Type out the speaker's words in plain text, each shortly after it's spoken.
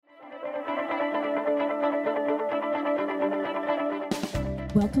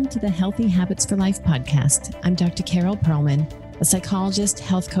Welcome to the Healthy Habits for Life podcast. I'm Dr. Carol Perlman, a psychologist,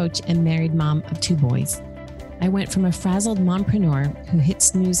 health coach, and married mom of 2 boys. I went from a frazzled mompreneur who hit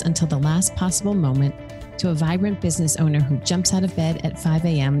snooze until the last possible moment to a vibrant business owner who jumps out of bed at 5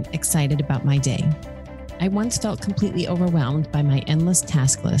 a.m. excited about my day. I once felt completely overwhelmed by my endless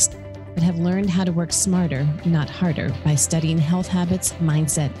task list, but have learned how to work smarter, not harder, by studying health habits,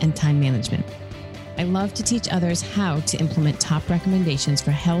 mindset, and time management. I love to teach others how to implement top recommendations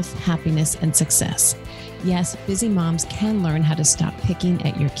for health, happiness, and success. Yes, busy moms can learn how to stop picking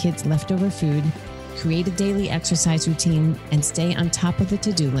at your kids' leftover food, create a daily exercise routine, and stay on top of the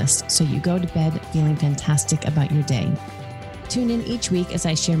to-do list so you go to bed feeling fantastic about your day. Tune in each week as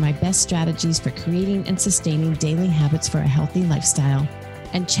I share my best strategies for creating and sustaining daily habits for a healthy lifestyle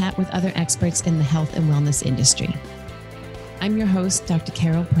and chat with other experts in the health and wellness industry. I'm your host, Dr.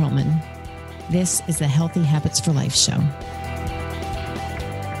 Carol Perlman. This is the Healthy Habits for Life show.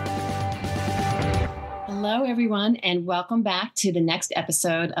 Hello, everyone, and welcome back to the next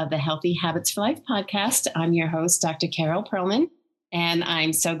episode of the Healthy Habits for Life podcast. I'm your host, Dr. Carol Perlman, and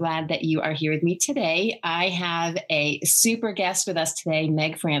I'm so glad that you are here with me today. I have a super guest with us today,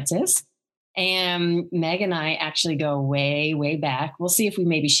 Meg Francis. And Meg and I actually go way, way back. We'll see if we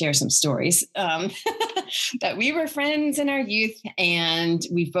maybe share some stories. But we were friends in our youth, and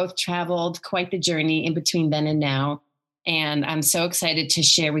we've both traveled quite the journey in between then and now. And I'm so excited to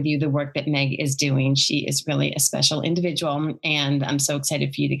share with you the work that Meg is doing. She is really a special individual, and I'm so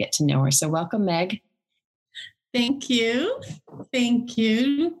excited for you to get to know her. So welcome, Meg. Thank you. Thank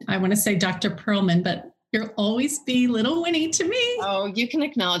you. I want to say Dr. Perlman, but you'll always be Little Winnie to me. Oh, you can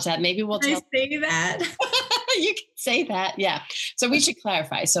acknowledge that. Maybe we'll say that. You can say that. Yeah. So we should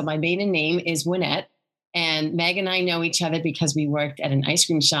clarify. So my maiden name is Wynette, and Meg and I know each other because we worked at an ice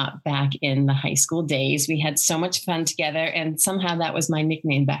cream shop back in the high school days. We had so much fun together, and somehow that was my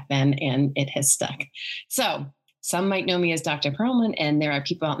nickname back then, and it has stuck. So some might know me as Dr. Perlman, and there are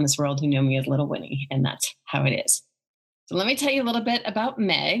people out in this world who know me as Little Winnie, and that's how it is. So let me tell you a little bit about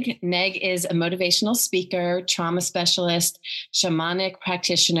Meg. Meg is a motivational speaker, trauma specialist, shamanic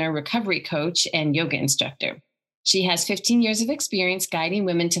practitioner, recovery coach, and yoga instructor. She has 15 years of experience guiding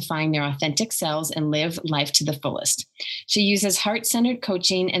women to find their authentic selves and live life to the fullest. She uses heart-centered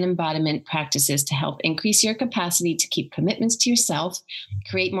coaching and embodiment practices to help increase your capacity to keep commitments to yourself,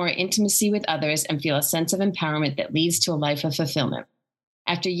 create more intimacy with others, and feel a sense of empowerment that leads to a life of fulfillment.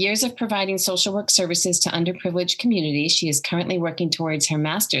 After years of providing social work services to underprivileged communities, she is currently working towards her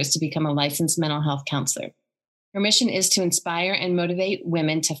master's to become a licensed mental health counselor. Her mission is to inspire and motivate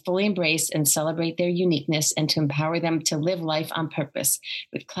women to fully embrace and celebrate their uniqueness and to empower them to live life on purpose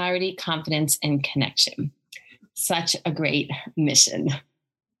with clarity, confidence, and connection. Such a great mission.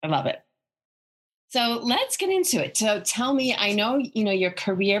 I love it. So let's get into it. So tell me, I know, your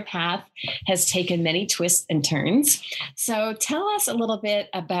career path has taken many twists and turns. So tell us a little bit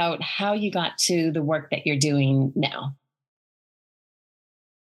about how you got to the work that you're doing now.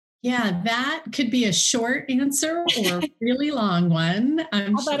 Yeah, that could be a short answer or a really long one.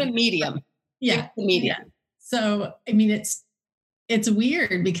 How about a medium? Yeah. Medium. Yeah. So, I mean, it's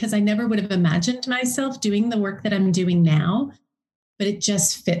weird because I never would have imagined myself doing the work that I'm doing now, but it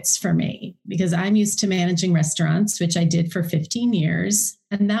just fits for me because I'm used to managing restaurants, which I did for 15 years.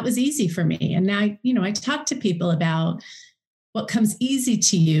 And that was easy for me. And now, I talk to people about what comes easy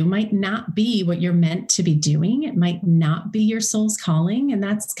to you might not be what you're meant to be doing. It might not be your soul's calling. And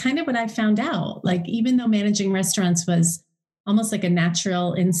that's kind of what I found out. Like, even though managing restaurants was almost like a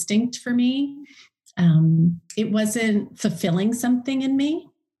natural instinct for me, it wasn't fulfilling something in me.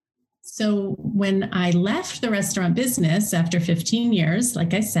 So when I left the restaurant business after 15 years,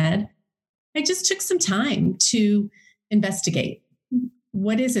 like I said, I just took some time to investigate.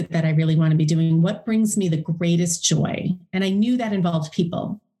 What is it that I really want to be doing? What brings me the greatest joy? And I knew that involved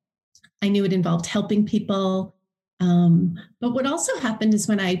people. I knew it involved helping people. But what also happened is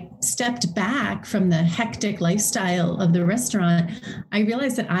when I stepped back from the hectic lifestyle of the restaurant, I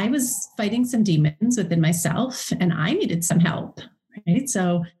realized that I was fighting some demons within myself and I needed some help. Right.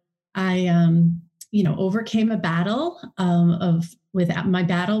 So I, overcame a battle with my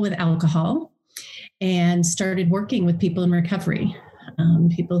battle with alcohol and started working with people in recovery.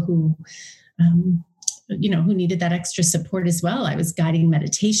 People who needed that extra support as well. I was guiding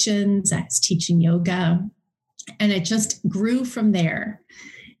meditations, I was teaching yoga, and it just grew from there.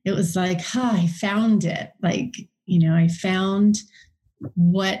 It was like, I found it. I found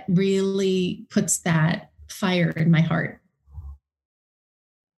what really puts that fire in my heart.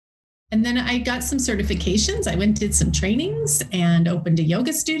 And then I got some certifications. I went and did some trainings and opened a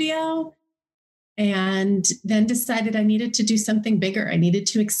yoga studio. and then decided I needed to do something bigger. I needed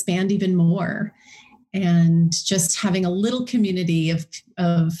to expand even more. And just having a little community of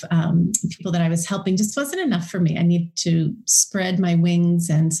people that I was helping just wasn't enough for me. I needed to spread my wings.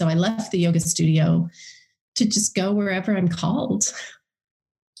 And so I left the yoga studio to just go wherever I'm called.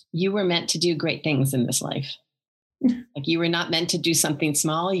 You were meant to do great things in this life. Like, you were not meant to do something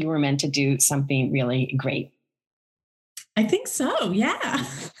small. You were meant to do something really great. I think so. Yeah.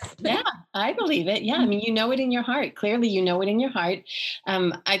 Yeah, I believe it. Yeah. I mean, you know it in your heart. Clearly, you know it in your heart.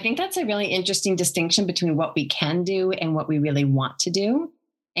 I think that's a really interesting distinction between what we can do and what we really want to do.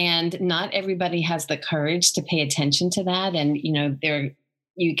 And not everybody has the courage to pay attention to that. And,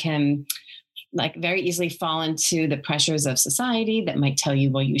 you can like very easily fall into the pressures of society that might tell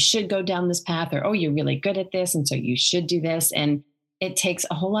you, well, you should go down this path, or, oh, you're really good at this, and so you should do this. And it takes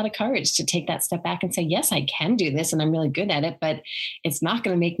a whole lot of courage to take that step back and say, yes, I can do this and I'm really good at it, but it's not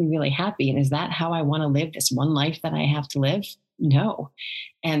going to make me really happy. And is that how I want to live this one life that I have to live? No.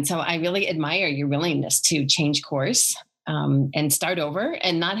 And so I really admire your willingness to change course, and start over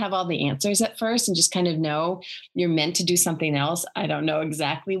and not have all the answers at first, and just kind of know you're meant to do something else. I don't know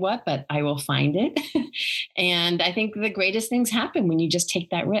exactly what, but I will find it. And I think the greatest things happen when you just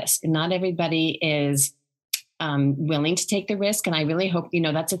take that risk. And not everybody is willing to take the risk. And I really hope,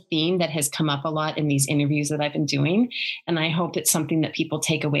 that's a theme that has come up a lot in these interviews that I've been doing. And I hope it's something that people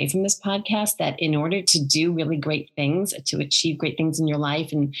take away from this podcast, that in order to do really great things, to achieve great things in your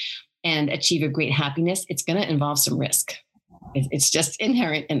life and achieve a great happiness, it's going to involve some risk. It's just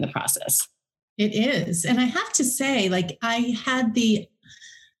inherent in the process. It is. And I have to say, like, I had the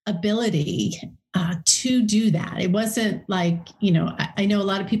ability to do that. It wasn't like, I know a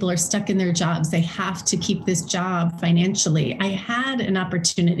lot of people are stuck in their jobs. They have to keep this job financially. I had an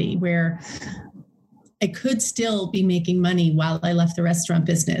opportunity where I could still be making money while I left the restaurant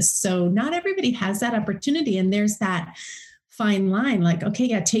business. So not everybody has that opportunity. And there's that fine line, like, okay,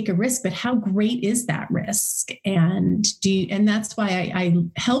 yeah, take a risk, but how great is that risk? And that's why I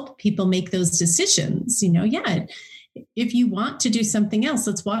help people make those decisions. If you want to do something else,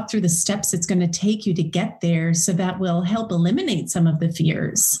 let's walk through the steps it's going to take you to get there, so that will help eliminate some of the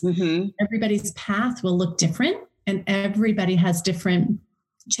fears. Mm-hmm. Everybody's path will look different, and everybody has different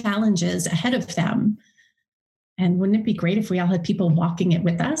challenges ahead of them. And wouldn't it be great if we all had people walking it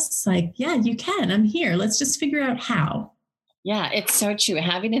with us? Like, yeah, you can. I'm here. Let's just figure out how. Yeah, it's so true.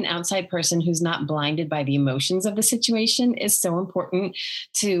 Having an outside person who's not blinded by the emotions of the situation is so important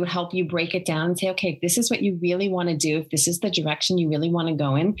to help you break it down and say, okay, if this is what you really want to do, if this is the direction you really want to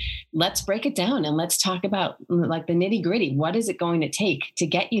go in, let's break it down and let's talk about like the nitty gritty. What is it going to take to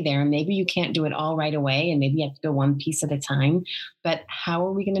get you there? And maybe you can't do it all right away, and maybe you have to go one piece at a time, but how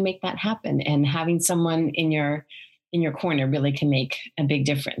are we going to make that happen? And having someone in your corner really can make a big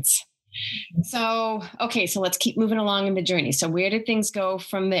difference. So, okay, so let's keep moving along in the journey. So where did things go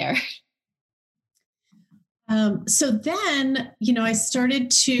from there? So then, I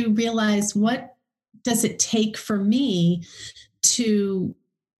started to realize, what does it take for me to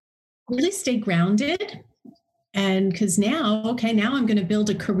really stay grounded? And because now I'm going to build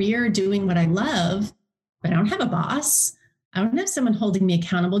a career doing what I love, but I don't have a boss. I don't have someone holding me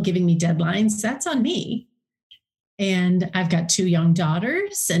accountable, giving me deadlines. That's on me. And I've got 2 young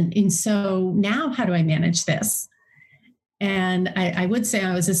daughters. And so now how do I manage this? And I would say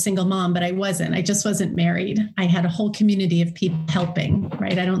I was a single mom, but I wasn't. I just wasn't married. I had a whole community of people helping,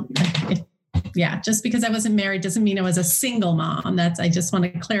 right? Just because I wasn't married doesn't mean I was a single mom. I just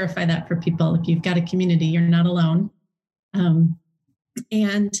want to clarify that for people. If you've got a community, you're not alone.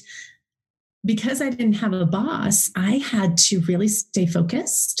 And because I didn't have a boss, I had to really stay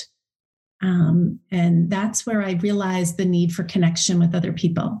focused. And that's where I realized the need for connection with other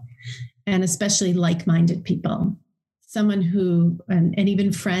people, and especially like-minded people. Someone who, and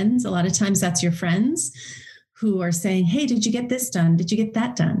even friends, a lot of times that's your friends who are saying, hey, did you get this done? Did you get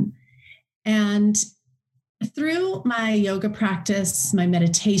that done? And through my yoga practice, my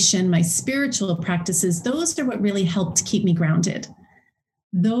meditation, my spiritual practices, those are what really helped keep me grounded.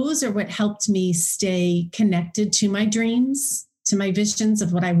 Those are what helped me stay connected to my dreams, to my visions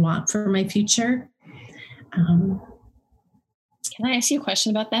of what I want for my future. Can I ask you a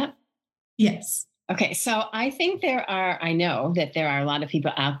question about that? Yes. Okay. So I know that there are a lot of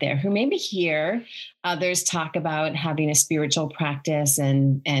people out there who maybe hear others talk about having a spiritual practice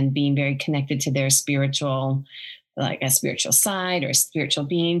and being very connected to their spiritual, like a spiritual side or a spiritual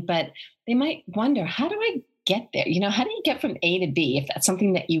being, but they might wonder, how do I get there? How do you get from A to B if that's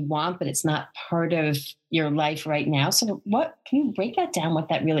something that you want, but it's not part of your life right now? So can you break that down, what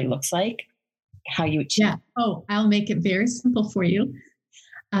that really looks like, how you achieve? Yeah. Oh, I'll make it very simple for you.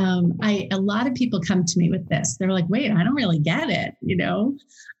 A lot of people come to me with this. They're like, wait, I don't really get it.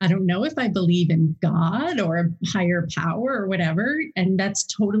 I don't know if I believe in God or a higher power or whatever. And that's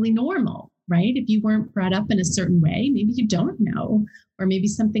totally normal, right? If you weren't brought up in a certain way, maybe you don't know, or maybe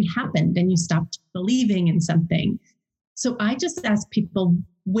something happened and you stopped believing in something. So I just ask people,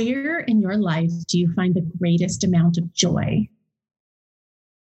 where in your life do you find the greatest amount of joy?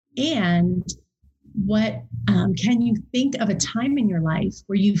 And what can you think of a time in your life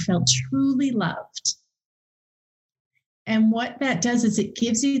where you felt truly loved? And what that does is it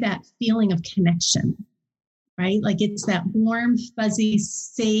gives you that feeling of connection, right? Like it's that warm, fuzzy,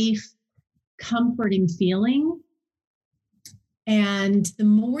 safe, comforting feeling. And the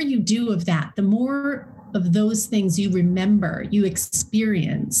more you do of that, the more of those things you remember, you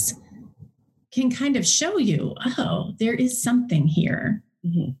experience, can kind of show you, oh, there is something here.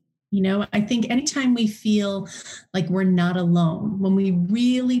 Mm-hmm. I think anytime we feel like we're not alone, when we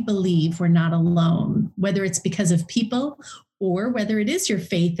really believe we're not alone, whether it's because of people or whether it is your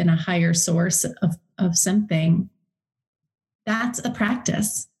faith in a higher source of something, that's a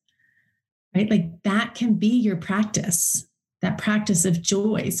practice, right? Like that can be your practice, that practice of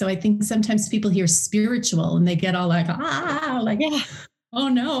joy. So I think sometimes people hear spiritual and they get all like, yeah. Oh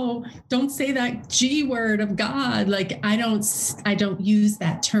no, don't say that G word of God. Like I don't use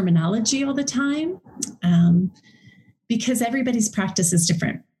that terminology all the time because everybody's practice is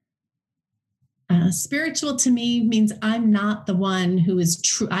different. Spiritual to me means I'm not the one who is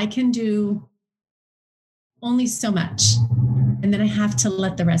true. I can do only so much, and then I have to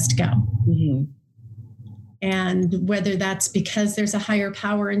let the rest go. Mm-hmm. And whether that's because there's a higher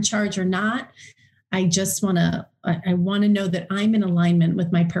power in charge or not, I want to know that I'm in alignment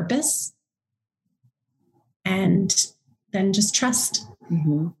with my purpose, and then just trust.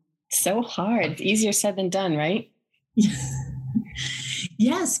 Mm-hmm. So hard. It's easier said than done, right?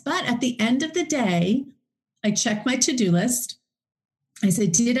 Yes. But at the end of the day, I check my to-do list. I say,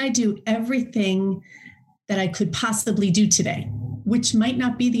 did I do everything that I could possibly do today? Which might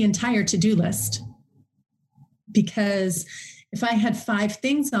not be the entire to-do list. Because if I had 5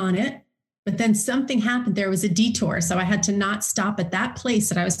 things on it, but then something happened, there was a detour. So I had to not stop at that place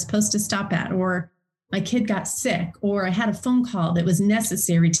that I was supposed to stop at, or my kid got sick, or I had a phone call that was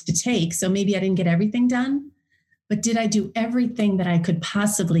necessary to take. So maybe I didn't get everything done, but did I do everything that I could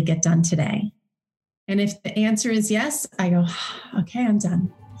possibly get done today? And if the answer is yes, I go, okay, I'm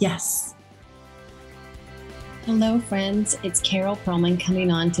done. Yes. Hello, friends. It's Carol Perlman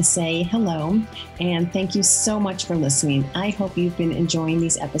coming on to say hello, and thank you so much for listening. I hope you've been enjoying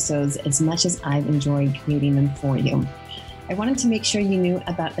these episodes as much as I've enjoyed creating them for you. I wanted to make sure you knew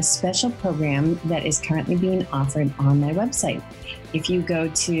about a special program that is currently being offered on my website. If you go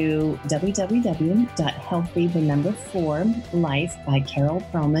to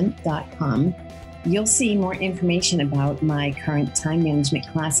www.healthy4life.carolperlman.com, you'll see more information about my current time management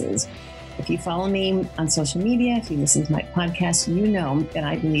classes. If you follow me on social media, if you listen to my podcast, you know that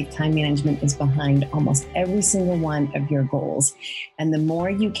I believe time management is behind almost every single one of your goals. And the more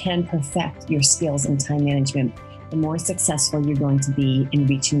you can perfect your skills in time management, the more successful you're going to be in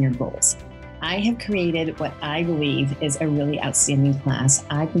reaching your goals. I have created what I believe is a really outstanding class.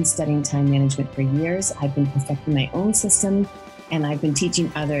 I've been studying time management for years. I've been perfecting my own system, and I've been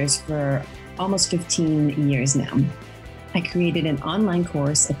teaching others for almost 15 years now. I created an online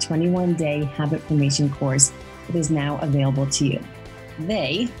course, a 21-day habit formation course that is now available to you.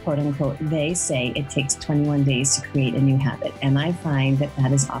 They, quote unquote, they say it takes 21 days to create a new habit. And I find that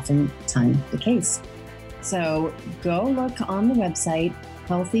that is oftentimes the case. So go look on the website,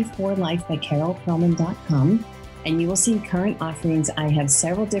 healthy4life.carolperlman.com, and you will see current offerings. I have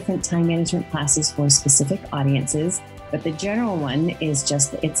several different time management classes for specific audiences, but the general one is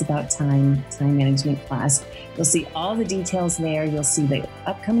just the It's About Time management class. You'll see all the details there. You'll see the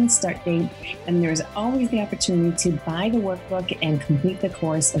upcoming start date, and there's always the opportunity to buy the workbook and complete the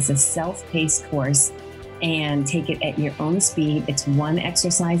course as a self-paced course and take it at your own speed. It's 1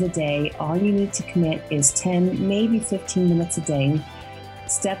 exercise a day. All you need to commit is 10, maybe 15 minutes a day.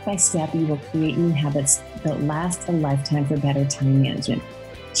 Step by step, you will create new habits that last a lifetime for better time management.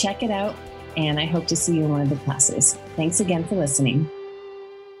 Check it out, and I hope to see you in one of the classes. Thanks again for listening.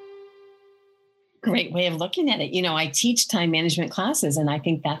 Great way of looking at it. I teach time management classes, and I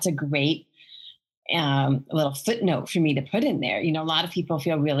think that's a great little footnote for me to put in there. A lot of people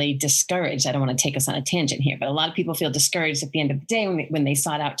feel really discouraged. I don't want to take us on a tangent here, but a lot of people feel discouraged at the end of the day when they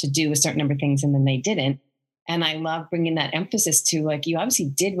sought out to do a certain number of things and then they didn't. And I love bringing that emphasis to, like, you obviously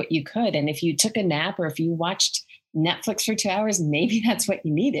did what you could. And if you took a nap or if you watched Netflix for 2 hours. Maybe that's what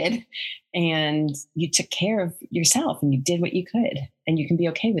you needed. And you took care of yourself and you did what you could, and you can be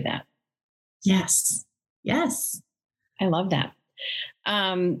okay with that. Yes. Yes. I love that.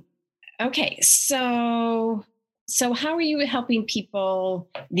 Okay. So how are you helping people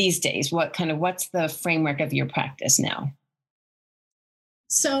these days? What's the framework of your practice now?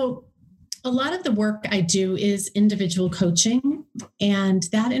 So a lot of the work I do is individual coaching, and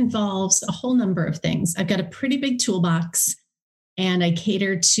that involves a whole number of things. I've got a pretty big toolbox, and I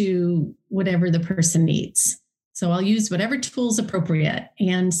cater to whatever the person needs. So I'll use whatever tool is appropriate.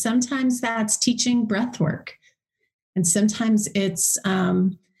 And sometimes that's teaching breath work. And sometimes it's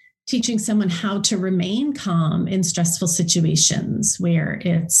teaching someone how to remain calm in stressful situations where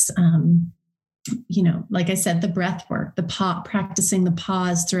it's, like I said, the breath work, practicing the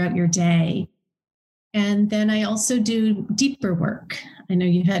pause throughout your day. And then I also do deeper work. I know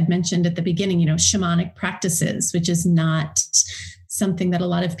you had mentioned at the beginning, shamanic practices, which is not something that a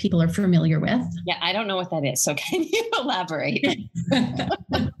lot of people are familiar with. Yeah, I don't know what that is. So can you elaborate?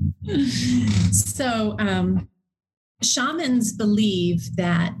 So shamans believe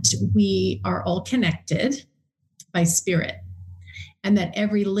that we are all connected by spirit, and that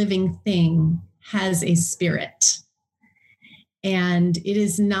every living thing has a spirit. And it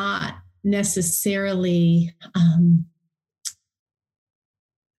is not necessarily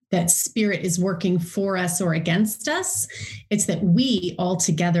that spirit is working for us or against us. It's that we all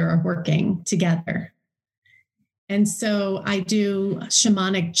together are working together. And so I do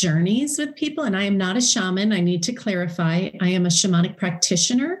shamanic journeys with people, and I am not a shaman. I need to clarify. I am a shamanic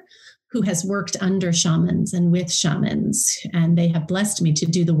practitioner who has worked under shamans and with shamans, and they have blessed me to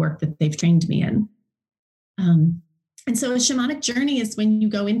do the work that they've trained me in. And so a shamanic journey is when you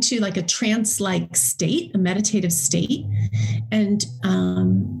go into like a trance-like state, a meditative state. And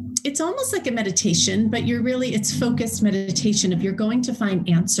it's almost like a meditation, but it's focused meditation. If you're going to find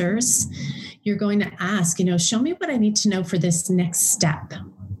answers, you're going to ask, show me what I need to know for this next step,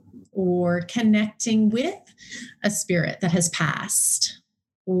 or connecting with a spirit that has passed,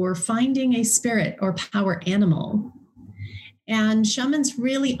 or finding a spirit or power animal. And shamans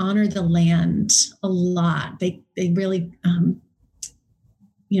really honor the land a lot. They really,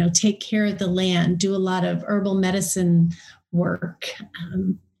 take care of the land, do a lot of herbal medicine work.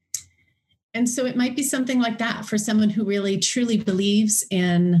 And so it might be something like that for someone who really truly believes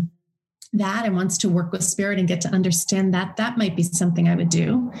in that and wants to work with spirit and get to understand that. That might be something I would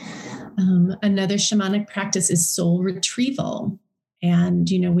do. Another shamanic practice is soul retrieval. And,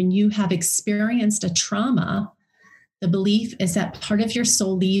 when you have experienced a trauma, the belief is that part of your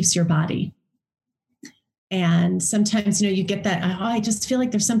soul leaves your body. And sometimes, you get that, I just feel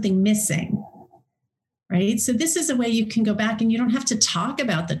like there's something missing, right? So this is a way you can go back, and you don't have to talk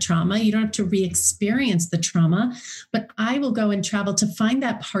about the trauma. You don't have to re-experience the trauma, but I will go and travel to find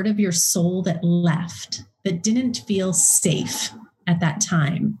that part of your soul that left, that didn't feel safe at that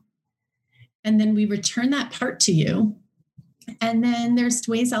time. And then we return that part to you. And then there's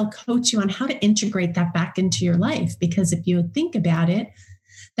ways I'll coach you on how to integrate that back into your life. Because if you think about it,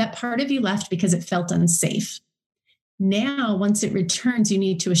 that part of you left because it felt unsafe. Now, once it returns, you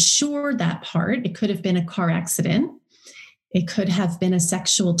need to assure that part. It could have been a car accident. It could have been a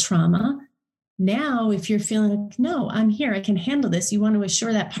sexual trauma. Now, if you're feeling like, no, I'm here, I can handle this, you want to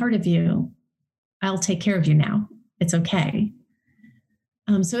assure that part of you, I'll take care of you now. It's okay.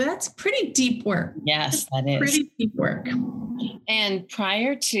 So that's pretty deep work. Yes, that is. Pretty deep work. And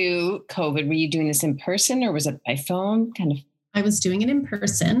prior to COVID, were you doing this in person or was it by phone? I was doing it in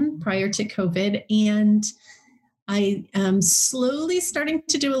person prior to COVID, and I am slowly starting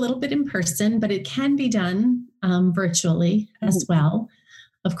to do a little bit in person, but it can be done virtually as well.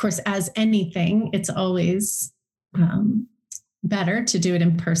 Of course, as anything, it's always better to do it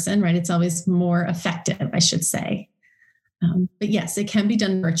in person, right? It's always more effective, I should say. But yes, it can be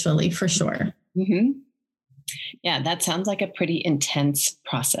done virtually for sure. Mm-hmm. Yeah, that sounds like a pretty intense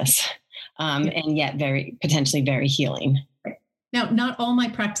process, and yet potentially very healing. Now, not all my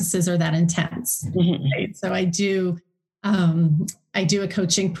practices are that intense. Mm-hmm. Right? So I do a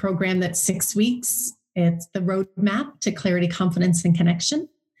coaching program that's 6 weeks. It's the roadmap to clarity, confidence, and connection.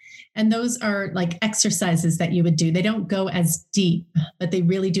 And those are like exercises that you would do. They don't go as deep, but they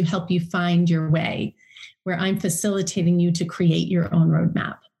really do help you find your way, where I'm facilitating you to create your own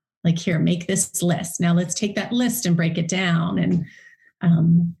roadmap. Like, here, make this list. Now let's take that list and break it down.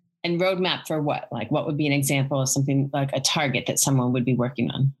 And roadmap for what? Like, what would be an example of something like a target that someone would be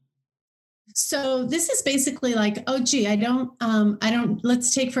working on? So this is basically like, oh, gee,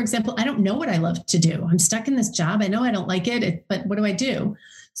 let's take, for example, I don't know what I love to do. I'm stuck in this job. I know I don't like it, but what do I do?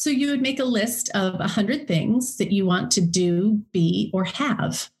 So you would make a list of 100 things that you want to do, be, or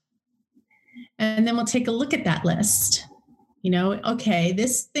have. And then we'll take a look at that list. Okay,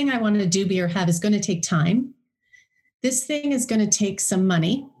 this thing I want to do, be, or have is going to take time. This thing is going to take some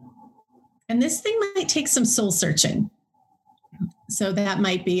money. And this thing might take some soul searching. So that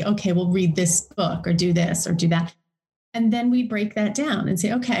might be, okay, we'll read this book or do this or do that. And then we break that down and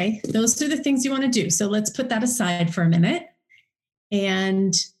say, okay, those are the things you want to do. So let's put that aside for a minute.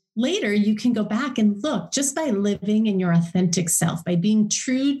 And later you can go back and look, just by living in your authentic self, by being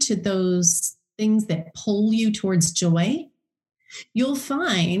true to those things that pull you towards joy, you'll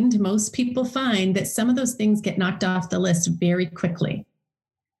find, most people find, that some of those things get knocked off the list very quickly.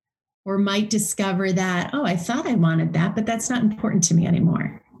 Or might discover that, oh, I thought I wanted that, but that's not important to me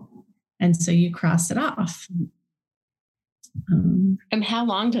anymore. And so you cross it off. And how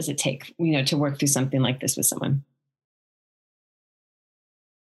long does it take, to work through something like this with someone?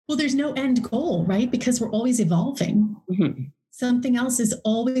 Well, there's no end goal, right? Because we're always evolving. Mm-hmm. Something else is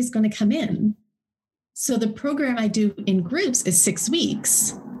always going to come in. So the program I do in groups is 6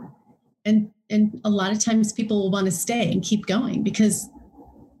 weeks. And a lot of times people will want to stay and keep going because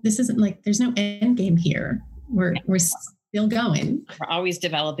this isn't like, there's no end game here. We're still going. We're always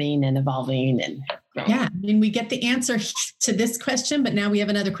developing and evolving and growing. Yeah. I mean, we get the answer to this question, but now we have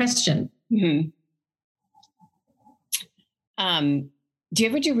another question. Mm-hmm. Do you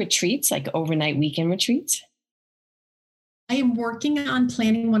ever do retreats, like overnight weekend retreats? I am working on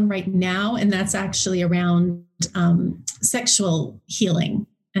planning one right now, and that's actually around sexual healing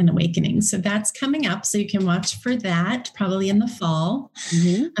and awakening. So that's coming up. So you can watch for that probably in the fall.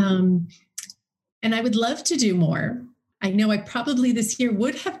 Mm-hmm. And I would love to do more. I know I probably this year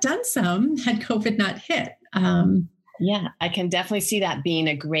would have done some had COVID not hit. Yeah, I can definitely see that being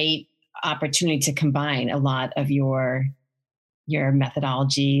a great opportunity to combine a lot of your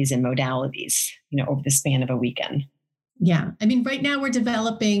methodologies and modalities, over the span of a weekend. Yeah. I mean, right now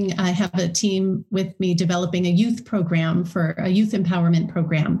I have a team with me developing a youth program, for a youth empowerment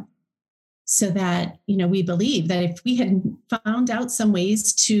program, so that, we believe that if we had found out some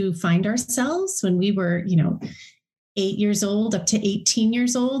ways to find ourselves when we were, 8 years old up to 18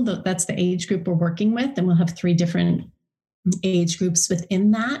 years old, that's the age group we're working with. And we'll have 3 different age groups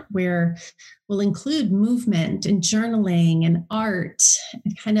within that, where we'll include movement and journaling and art,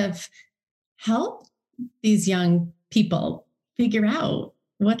 and kind of help these young people figure out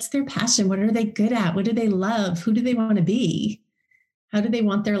what's their passion, what are they good at, what do they love, who do they want to be, how do they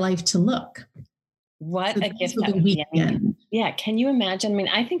want their life to look. What a gift that would be. Yeah. Can you imagine? I mean,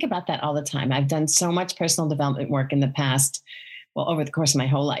 I think about that all the time. I've done so much personal development work in the past, over the course of my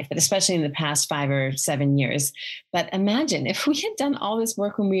whole life, but especially in the past 5 or 7 years. But imagine if we had done all this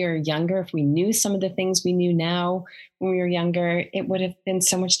work when we were younger, if we knew some of the things we knew now when we were younger, it would have been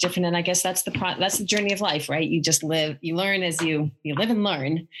so much different. And I guess that's the journey of life, right? You just you learn as you live and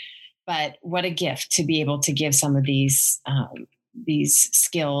learn. But what a gift to be able to give some of these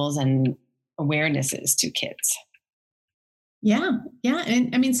skills and awarenesses to kids. Yeah. Yeah.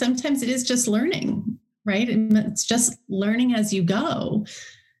 And I mean, sometimes it is just learning, right? And it's just learning as you go.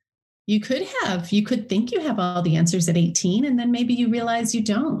 You could think you have all the answers at 18, and then maybe you realize you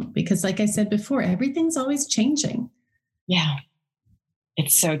don't, because like I said before, everything's always changing. Yeah,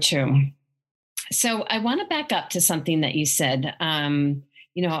 it's so true. So I want to back up to something that you said.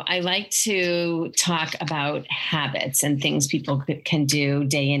 I like to talk about habits and things people can do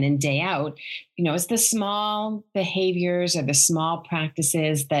day in and day out. It's the small behaviors or the small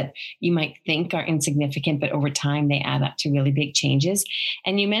practices that you might think are insignificant, but over time they add up to really big changes.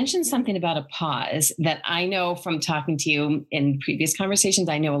 And you mentioned something about a pause that I know from talking to you in previous conversations.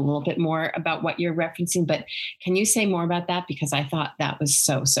 I know a little bit more about what you're referencing, but can you say more about that? Because I thought that was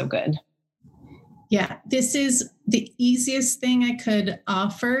so, so good. Yeah, this is the easiest thing I could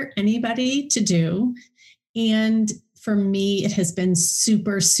offer anybody to do. And for me, it has been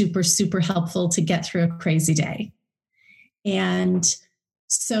super, super, super helpful to get through a crazy day. And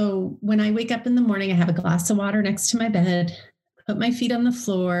so when I wake up in the morning, I have a glass of water next to my bed, put my feet on the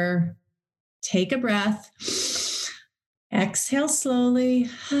floor, take a breath, exhale slowly,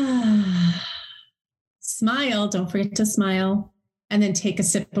 smile, don't forget to smile, and then take a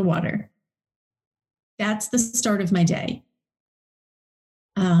sip of water. That's the start of my day.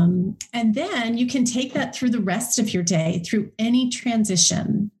 And then you can take that through the rest of your day, through any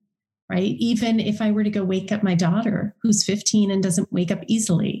transition, right? Even if I were to go wake up my daughter, who's 15 and doesn't wake up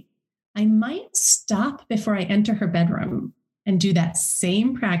easily, I might stop before I enter her bedroom and do that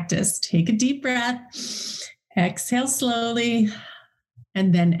same practice. Take a deep breath, exhale slowly,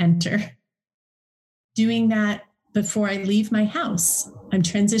 and then enter. Doing that before I leave my house. I'm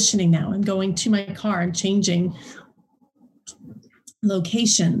transitioning now. I'm going to my car. I'm changing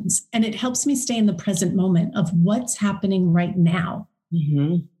locations. And it helps me stay in the present moment of what's happening right now.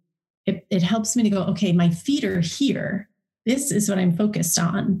 Mm-hmm. It helps me to go, okay, my feet are here. This is what I'm focused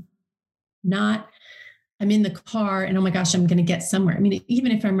on. Not, I'm in the car and oh my gosh, I'm going to get somewhere. I mean,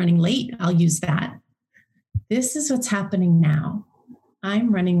 even if I'm running late, I'll use that. This is what's happening now.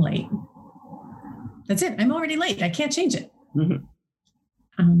 I'm running late. That's it. I'm already late. I can't change it.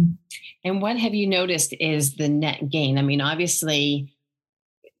 Mm-hmm. And what have you noticed is the net gain? I mean, obviously,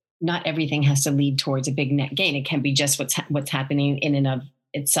 not everything has to lead towards a big net gain. It can be just what's happening in and of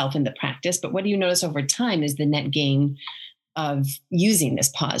itself in the practice. But what do you notice over time is the net gain of using this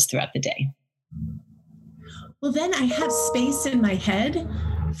pause throughout the day? Well, then I have space in my head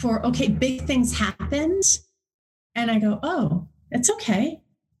for, okay, big things happened. And I go, oh, it's okay.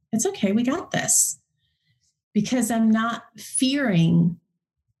 It's okay. We got this. Because I'm not fearing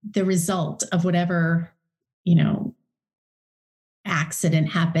the result of whatever, accident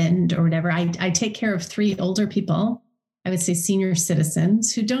happened or whatever. I take care of 3 older people, I would say senior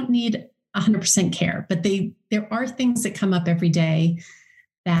citizens who don't need 100% care, but there are things that come up every day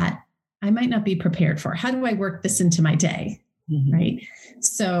that I might not be prepared for. How do I work this into my day? Mm-hmm. Right.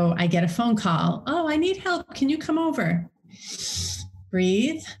 So I get a phone call. Oh, I need help. Can you come over?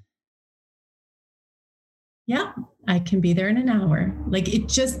 Breathe. Yeah, I can be there in an hour. Like it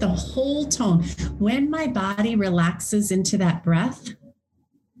just the whole tone. When my body relaxes into that breath,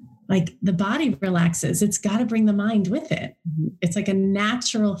 like the body relaxes, it's got to bring the mind with it. It's like a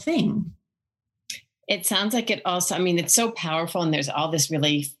natural thing. It sounds like it also, I mean, it's so powerful. And there's all this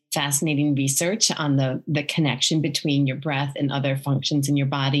really fascinating research on the connection between your breath and other functions in your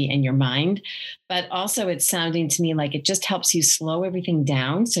body and your mind. But also it's sounding to me like it just helps you slow everything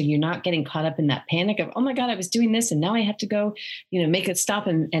down. So you're not getting caught up in that panic of, oh my God, I was doing this and now I have to go, make it stop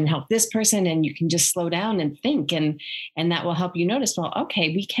and help this person. And you can just slow down and think. And that will help you notice, well,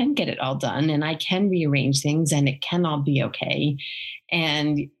 okay, we can get it all done and I can rearrange things and it can all be okay.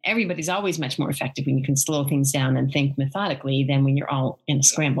 And everybody's always much more effective when you can slow things down and think methodically than when you're all in a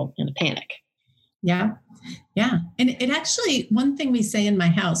scramble and a panic. Yeah. Yeah. And it actually, one thing we say in my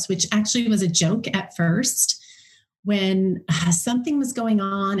house, which actually was a joke at first, when something was going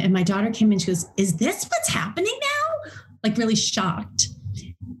on and my daughter came in, she goes, is this what's happening now? Like really shocked.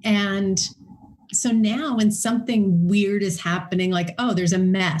 And so now when something weird is happening, like, oh, there's a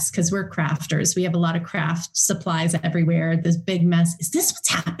mess because we're crafters. We have a lot of craft supplies everywhere. This big mess. Is this what's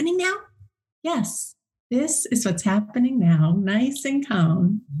happening now? Yes, this is what's happening now. Nice and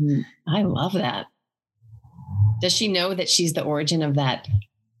calm. I love that. Does she know that she's the origin of that?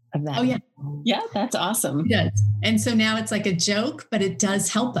 Oh, yeah. Yeah, that's awesome. It does. And so now it's like a joke, but it does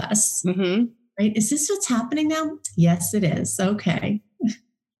help us. Mm-hmm. Right? Is this what's happening now? Yes, it is. Okay.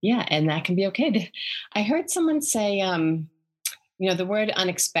 Yeah, and that can be okay. I heard someone say, the word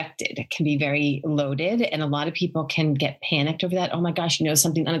unexpected can be very loaded, and a lot of people can get panicked over that. Oh my gosh,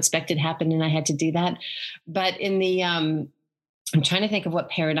 something unexpected happened and I had to do that. But in the, I'm trying to think of what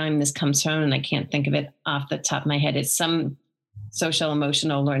paradigm this comes from, and I can't think of it off the top of my head. It's some social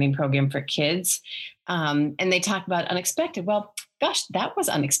emotional learning program for kids. And they talk about unexpected. Well, gosh, that was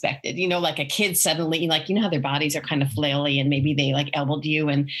unexpected. Like a kid suddenly, how their bodies are kind of flaily and maybe they like elbowed you.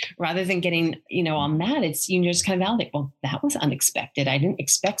 And rather than getting, all mad, it's, just kind of validate, well, that was unexpected. I didn't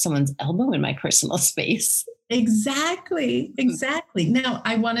expect someone's elbow in my personal space. Exactly. Now,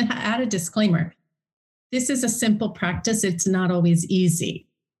 I want to add a disclaimer. This is a simple practice. It's not always easy,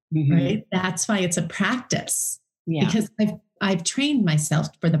 right? That's why it's a practice. Yeah. Because I've trained myself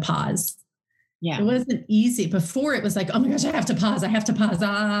for the pause. Yeah. It wasn't easy. Before it was like, oh my gosh, I have to pause.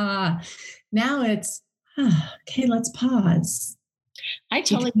 Now it's, okay, let's pause. I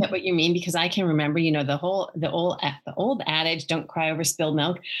totally get what you mean, because I can remember, the old adage, don't cry over spilled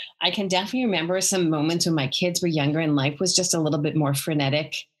milk. I can definitely remember some moments when my kids were younger and life was just a little bit more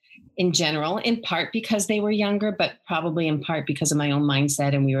frenetic in general, in part because they were younger, but probably in part because of my own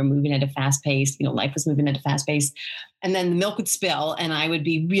mindset. And we were moving at a fast pace, life was moving at a fast pace. And then the milk would spill and I would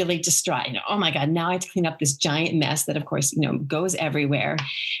be really distraught. Oh my God, now I have to clean up this giant mess that of course, goes everywhere.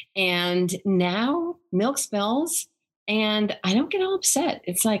 And now milk spills and I don't get all upset.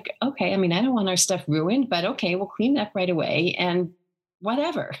 It's like, okay, I don't want our stuff ruined, but okay, we'll clean it up right away and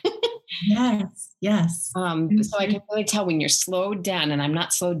whatever. Yes. Yes. So I can really tell when you're slowed down, and I'm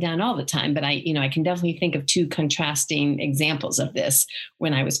not slowed down all the time, but I can definitely think of two contrasting examples of this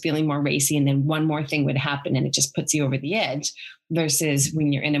when I was feeling more racy, and then one more thing would happen and it just puts you over the edge, versus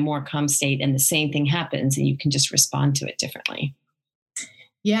when you're in a more calm state and the same thing happens and you can just respond to it differently.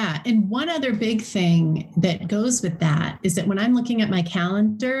 Yeah. And one other big thing that goes with that is that when I'm looking at my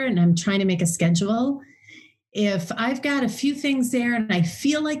calendar and I'm trying to make a schedule, if I've got a few things there and I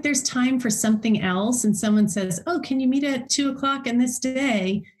feel like there's time for something else, and someone says, "Oh, can you meet at 2:00 in this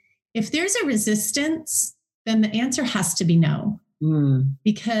day?" If there's a resistance, then the answer has to be no.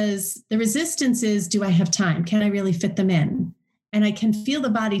 Because the resistance is, do I have time? Can I really fit them in? And I can feel the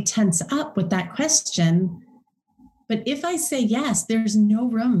body tense up with that question. But if I say yes, there's no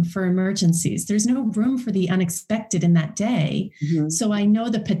room for emergencies. There's no room for the unexpected in that day. So I know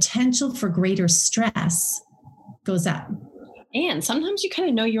the potential for greater stress goes up. And sometimes you kind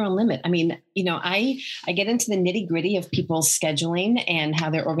of know your own limit. I mean, I get into the nitty gritty of people's scheduling and how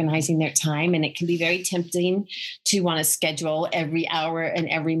they're organizing their time. And it can be very tempting to want to schedule every hour and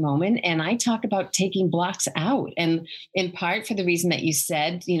every moment. And I talk about taking blocks out, and in part for the reason that you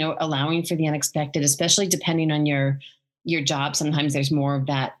said, allowing for the unexpected, especially depending on your job. Sometimes there's more of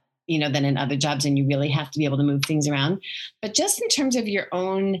that, than in other jobs, and you really have to be able to move things around. But just in terms of your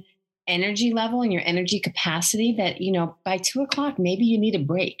own energy level and your energy capacity, that by 2:00 maybe you need a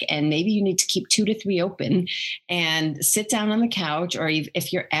break, and maybe you need to keep 2 to 3 open and sit down on the couch, or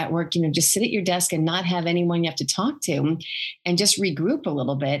if you're at work, just sit at your desk and not have anyone you have to talk to, and just regroup a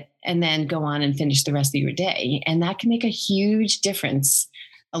little bit and then go on and finish the rest of your day. And that can make a huge difference,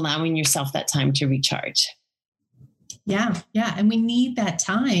 allowing yourself that time to recharge. Yeah. And we need that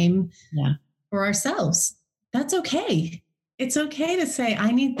time for ourselves. That's okay. It's okay to say,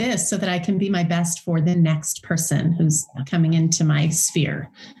 I need this so that I can be my best for the next person who's coming into my sphere.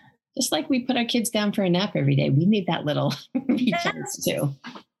 Just like we put our kids down for a nap every day. We need that little recharge too.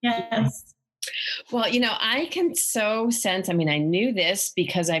 Yes. Well, I can so sense, I knew this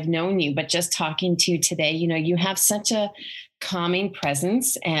because I've known you, but just talking to you today, you have such a calming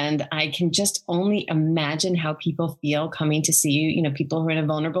presence, and I can just only imagine how people feel coming to see you, people who are in a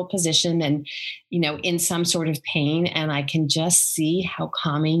vulnerable position and, in some sort of pain. And I can just see how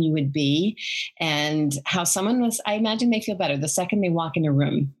calming you would be, and how I imagine they feel better the second they walk in a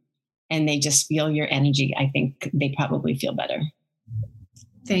room and they just feel your energy. I think they probably feel better.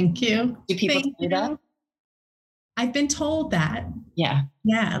 Thank you. Do people tell you that? I've been told that. Yeah.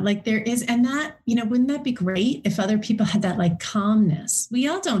 Yeah. Like there is, and that, wouldn't that be great if other people had that like calmness? We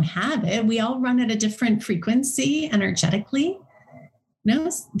all don't have it. We all run at a different frequency energetically.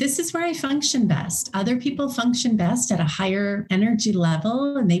 This is where I function best. Other people function best at a higher energy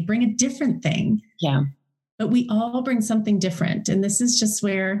level, and they bring a different thing. Yeah. But we all bring something different. And this is just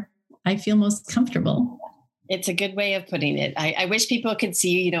where I feel most comfortable. It's a good way of putting it. I wish people could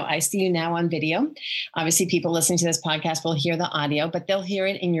see you. I see you now on video. Obviously, people listening to this podcast will hear the audio, but they'll hear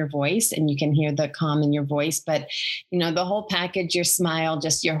it in your voice, and you can hear the calm in your voice. But, the whole package, your smile,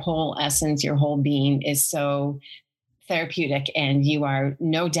 just your whole essence, your whole being is so therapeutic, and you are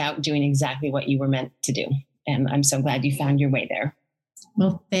no doubt doing exactly what you were meant to do. And I'm so glad you found your way there.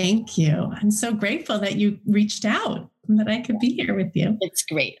 Well, thank you. I'm so grateful that you reached out and that I could be here with you. It's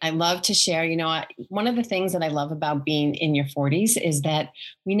great. I love to share. One of the things that I love about being in your 40s is that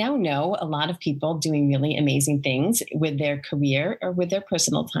we now know a lot of people doing really amazing things with their career or with their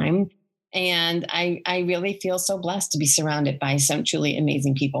personal time. And I really feel so blessed to be surrounded by some truly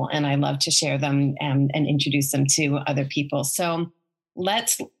amazing people. And I love to share them and introduce them to other people. So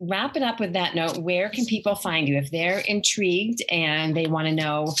let's wrap it up with that note. Where can people find you if they're intrigued and they want to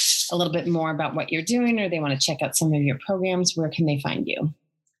know a little bit more about what you're doing, or they want to check out some of your programs? Where can they find you?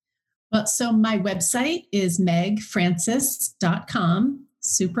 Well, so my website is megfrancis.com.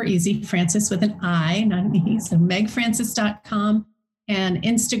 Super easy. Francis with an I, not an E. So megfrancis.com, and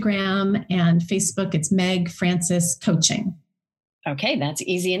Instagram and Facebook, it's Meg Francis Coaching. Okay, that's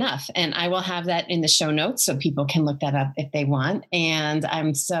easy enough. And I will have that in the show notes so people can look that up if they want. And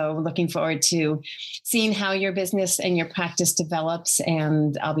I'm so looking forward to seeing how your business and your practice develops.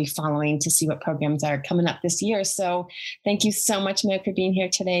 And I'll be following to see what programs are coming up this year. So thank you so much, Meg, for being here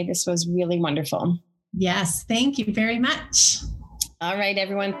today. This was really wonderful. Yes, thank you very much. All right,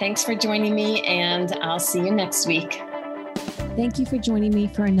 everyone. Thanks for joining me, and I'll see you next week. Thank you for joining me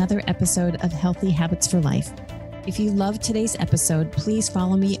for another episode of Healthy Habits for Life. If you loved today's episode, please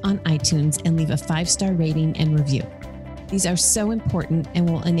follow me on iTunes and leave a 5-star rating and review. These are so important and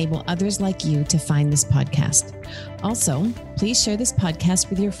will enable others like you to find this podcast. Also, please share this podcast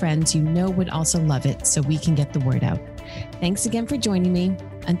with your friends you know would also love it so we can get the word out. Thanks again for joining me.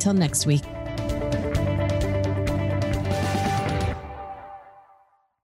 Until next week.